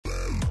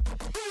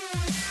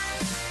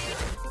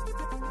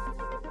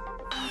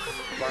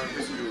Byron,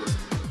 you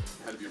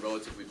had to be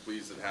relatively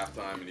pleased at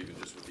halftime and even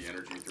just with the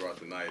energy throughout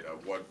the night.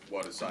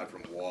 What aside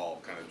from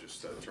Wall, kind of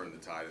just turned the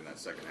tide in that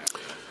second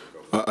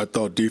half? I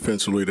thought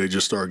defensively they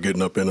just started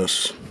getting up in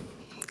us.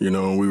 You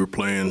know, we were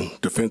playing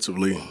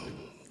defensively,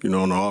 you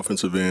know, on the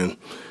offensive end,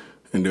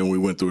 and then we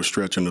went through a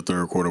stretch in the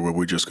third quarter where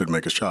we just couldn't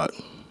make a shot,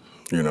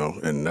 you know,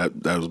 and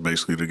that was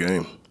basically the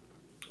game.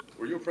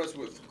 Were you impressed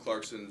with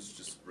Clarkson's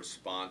just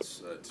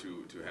response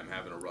to him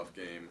having a rough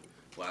game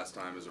last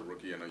time as a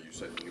rookie? I know you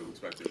said you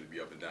expected him to be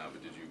up and down,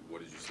 but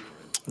what did you see from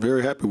him?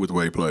 Very happy with the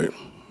way he played.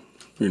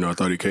 You know, I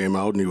thought he came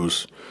out and he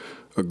was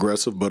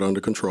aggressive but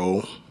under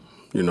control.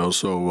 You know,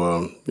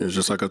 so it's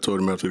just like I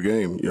told him after the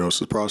game, you know, it's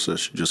a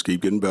process. You just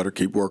keep getting better,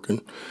 keep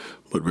working,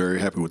 but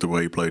very happy with the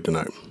way he played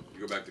tonight.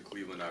 You go back to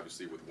Cleveland,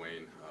 obviously, with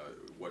Wayne.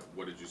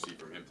 What did you see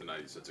from him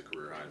tonight? He sets a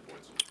career high in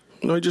points.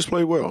 No, he just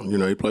played well. You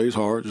know, he plays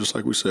hard, just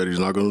like we said. He's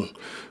not going to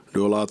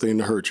do a lot of things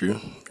to hurt you.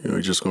 You know,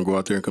 he's just going to go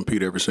out there and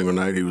compete every single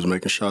night. He was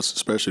making shots,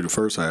 especially the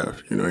first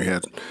half. You know, he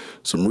had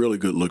some really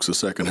good looks the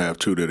second half,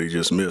 too, that he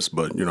just missed.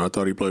 But, you know, I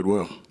thought he played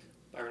well.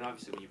 Byron,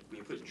 obviously, when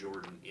you put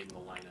Jordan in the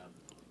lineup,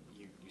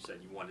 you said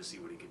you wanted to see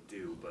what he could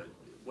do. But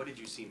what did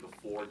you see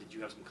before? Did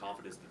you have some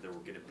confidence that there were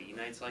going to be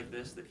nights like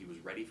this, that he was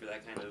ready for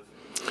that kind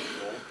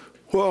of role?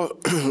 Well,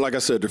 like I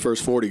said, the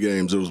first 40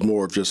 games, it was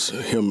more of just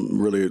him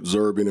really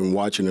observing and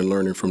watching and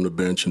learning from the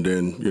bench. And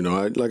then, you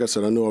know, like I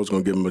said, I knew I was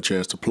going to give him a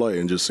chance to play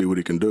and just see what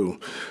he can do.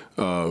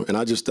 And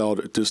I just thought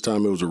at this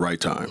time it was the right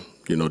time,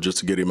 you know, just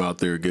to get him out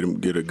there,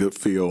 get a good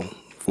feel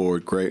for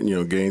it, great, you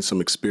know, gain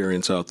some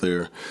experience out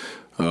there.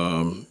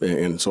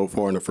 And so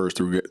far in the first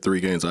three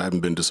games, I haven't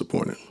been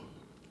disappointed.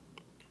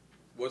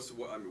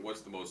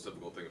 What's the most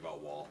difficult thing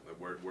about Wall?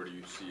 Where do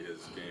you see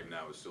his game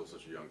now? He's still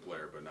such a young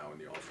player, but now in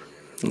the All-Star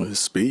game. His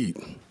speed.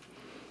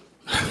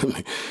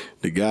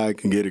 The guy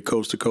can get it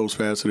coast to coast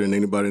faster than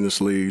anybody in this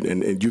league,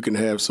 and you can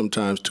have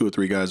sometimes 2 or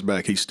 3 guys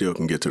back. He still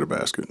can get to the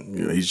basket.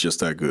 You know, he's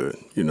just that good.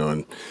 You know,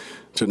 and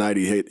tonight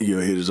he hit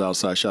his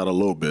outside shot a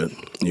little bit.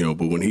 You know,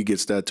 but when he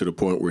gets that to the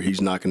point where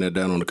he's knocking that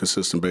down on a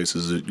consistent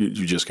basis,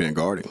 you just can't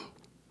guard him.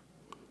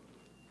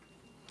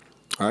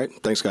 All right,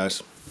 thanks,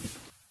 guys.